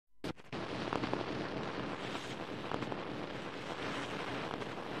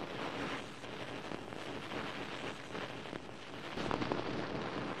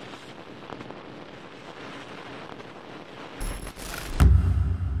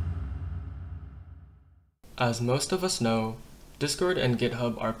As most of us know, Discord and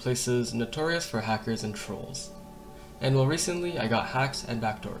GitHub are places notorious for hackers and trolls. And well, recently I got hacked and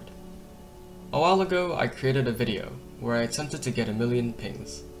backdoored. A while ago, I created a video where I attempted to get 1 million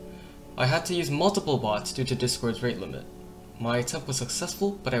pings. I had to use multiple bots due to Discord's rate limit. My attempt was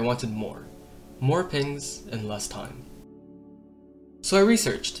successful, but I wanted more. More pings in less time. So I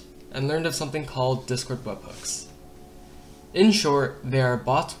researched and learned of something called Discord webhooks. In short, they are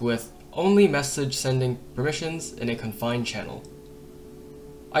bots with only message sending permissions in a confined channel.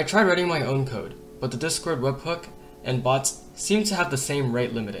 I tried writing my own code, but the Discord webhook and bots seem to have the same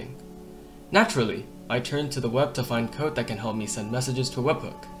rate limiting. Naturally, I turned to the web to find code that can help me send messages to a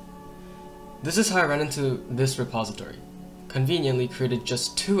webhook. This is how I ran into this repository, conveniently created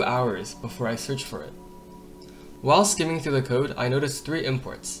just 2 hours before I searched for it. While skimming through the code, I noticed 3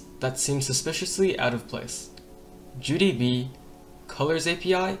 imports that seemed suspiciously out of place: GDB, Colors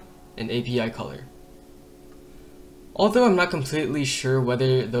API, and API Color. Although I'm not completely sure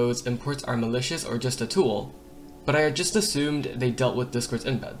whether those imports are malicious or just a tool, but I had just assumed they dealt with Discord's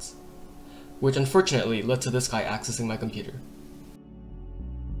embeds, which unfortunately led to this guy accessing my computer.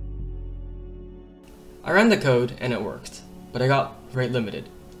 I ran the code and it worked, but I got rate limited,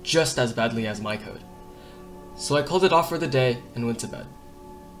 just as badly as my code. So I called it off for the day and went to bed.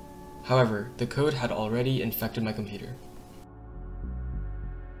 However, the code had already infected my computer.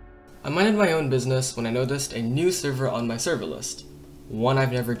 I minded my own business when I noticed a new server on my server list, one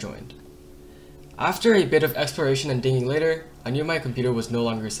I've never joined. After a bit of exploration and digging later, I knew my computer was no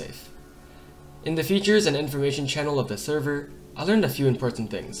longer safe. In the features and information channel of the server, I learned a few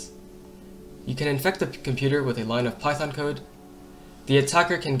important things. You can infect the computer with a line of Python code, the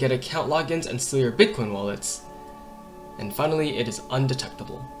attacker can get account logins and steal your Bitcoin wallets, and finally, it is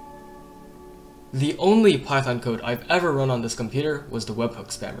undetectable. The only Python code I've ever run on this computer was the webhook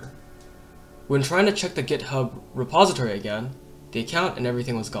spammer. When trying to check the GitHub repository again, the account and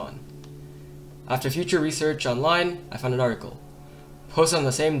everything was gone. After future research online, I found an article, posted on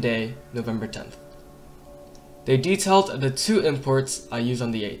the same day, November 10th. They detailed the 2 imports I used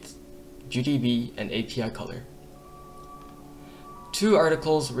on the 8th, GDB and API Color. 2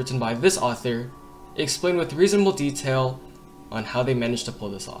 articles written by this author explain with reasonable detail on how they managed to pull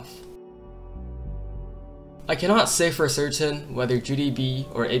this off. I cannot say for certain whether GDB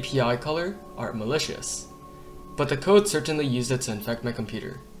or API Color are malicious, but the code certainly used it to infect my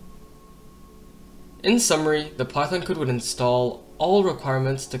computer. In summary, the Python code would install all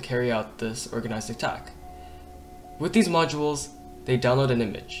requirements to carry out this organized attack. With these modules, they download an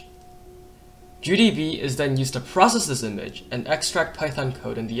image. GDB is then used to process this image and extract Python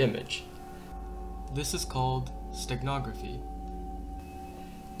code in the image. This is called steganography.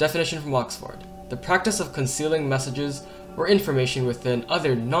 Definition from Oxford: the practice of concealing messages or information within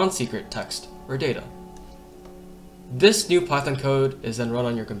other non-secret text or data. This new Python code is then run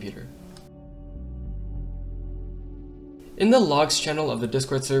on your computer. In the logs channel of the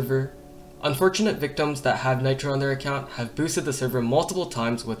Discord server, unfortunate victims that have Nitro on their account have boosted the server multiple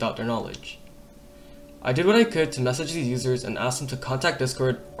times without their knowledge. I did what I could to message these users and ask them to contact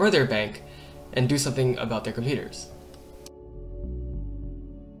Discord or their bank and do something about their computers.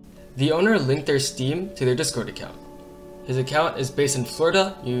 The owner linked their Steam to their Discord account. His account is based in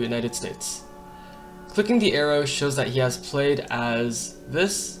Florida, United States. Clicking the arrow shows that he has played as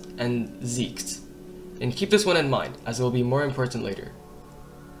this and Zeeked. And keep this one in mind, as it will be more important later.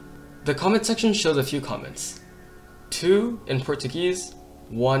 The comment section shows a few comments. 2 in Portuguese,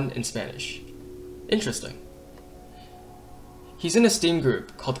 1 in Spanish. Interesting. He's in a Steam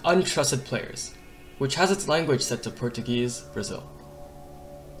group called Untrusted Players, which has its language set to Portuguese, Brazil.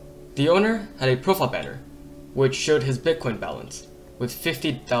 The owner had a profile banner, which showed his Bitcoin balance, with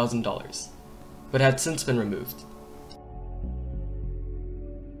 $50,000, but had since been removed.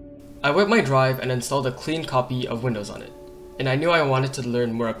 I wiped my drive and installed a clean copy of Windows on it, and I knew I wanted to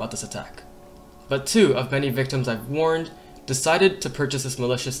learn more about this attack. But 2 of many victims I've warned decided to purchase this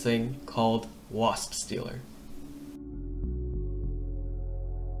malicious thing called Wasp Stealer.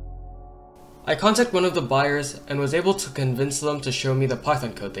 I contacted one of the buyers and was able to convince them to show me the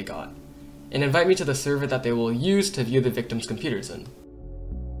Python code they got, and invite me to the server that they will use to view the victims' computers in.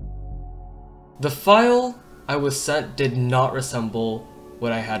 The file I was sent did not resemble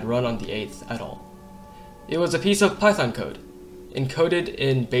what I had run on the 8th at all. It was a piece of Python code, encoded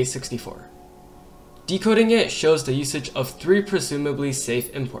in base64. Decoding it shows the usage of 3 presumably safe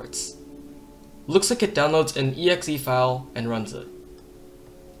imports. Looks like it downloads an exe file and runs it.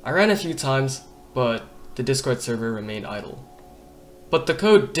 I ran a few times, but the Discord server remained idle. But the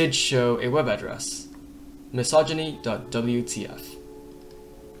code did show a web address, misogyny.wtf.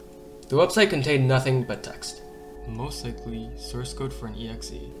 The website contained nothing but text, most likely source code for an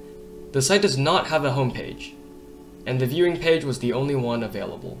exe. The site does not have a homepage, and the viewing page was the only one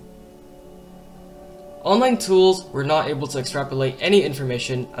available. Online tools were not able to extrapolate any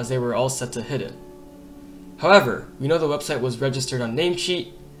information as they were all set to hidden. However, we know the website was registered on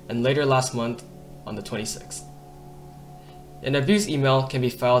Namecheap and later last month on the 26th. An abuse email can be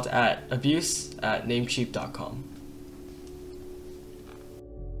filed at abuse@namecheap.com.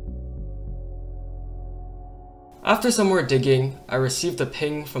 After some more digging, I received a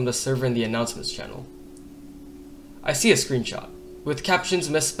ping from the server in the announcements channel. I see a screenshot, with captions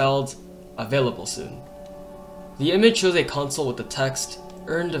misspelled, "available soon." The image shows a console with the text,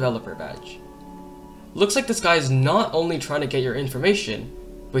 "Earn Developer Badge." Looks like this guy is not only trying to get your information,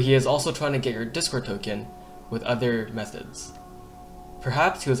 but he is also trying to get your Discord token with other methods.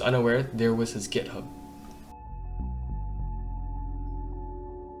 Perhaps he was unaware there was his GitHub.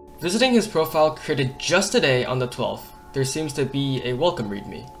 Visiting his profile created just today on the 12th, there seems to be a welcome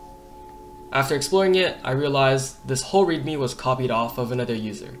readme. After exploring it, I realized this whole readme was copied off of another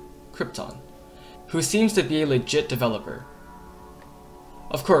user, Krypton, who seems to be a legit developer.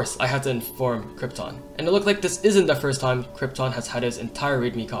 Of course, I had to inform Krypton, and it looked like this isn't the first time Krypton has had his entire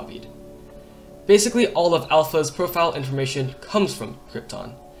readme copied. Basically, all of Alpha's profile information comes from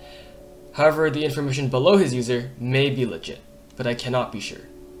Krypton. However, the information below his user may be legit, but I cannot be sure.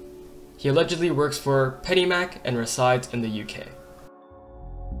 He allegedly works for PennyMac and resides in the UK.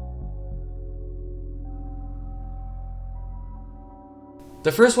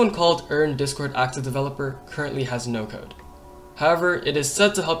 The first one, called Earn Discord Active Developer, currently has no code. However, it is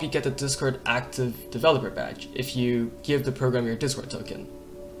said to help you get the Discord Active Developer Badge if you give the program your Discord token.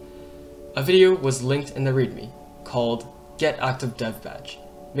 A video was linked in the README called Get Active Dev Badge,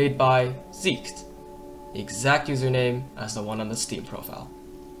 made by Zeeked, the exact username as the one on the Steam profile.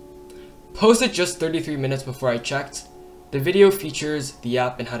 Posted just 33 minutes before I checked, the video features the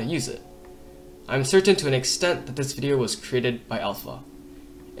app and how to use it. I'm certain to an extent that this video was created by Alpha,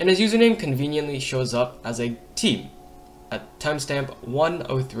 and his username conveniently shows up as a team at timestamp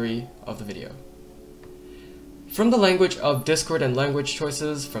 103 of the video. From the language of Discord and language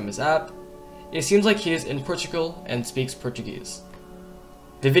choices from his app, it seems like he is in Portugal and speaks Portuguese.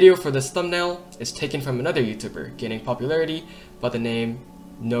 The video for this thumbnail is taken from another YouTuber gaining popularity by the name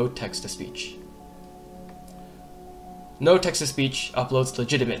No Text to Speech. No Text to Speech uploads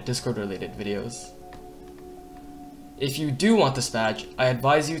legitimate Discord related videos. If you do want this badge, I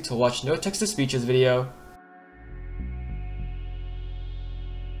advise you to watch No Text to Speech's video.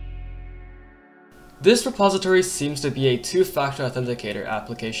 This repository seems to be a two-factor authenticator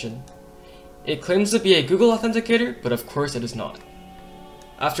application. It claims to be a Google Authenticator, but of course it is not.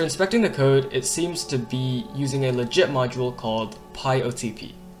 After inspecting the code, it seems to be using a legit module called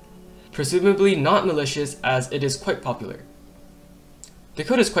PyOTP, presumably not malicious as it is quite popular. The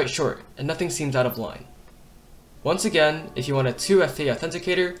code is quite short, and nothing seems out of line. Once again, if you want a 2FA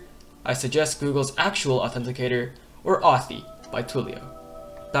authenticator, I suggest Google's actual authenticator, or Auth by Twilio.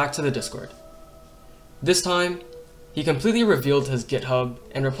 Back to the Discord. This time, he completely revealed his GitHub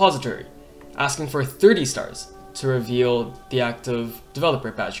and repository, asking for 30 stars to reveal the active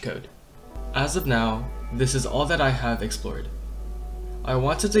developer badge code. As of now, this is all that I have explored. I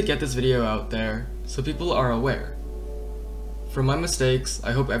wanted to get this video out there so people are aware. From my mistakes,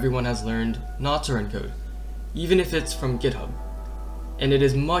 I hope everyone has learned not to run code, even if it's from GitHub, and it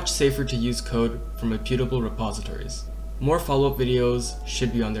is much safer to use code from reputable repositories. More follow-up videos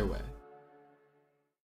should be on their way.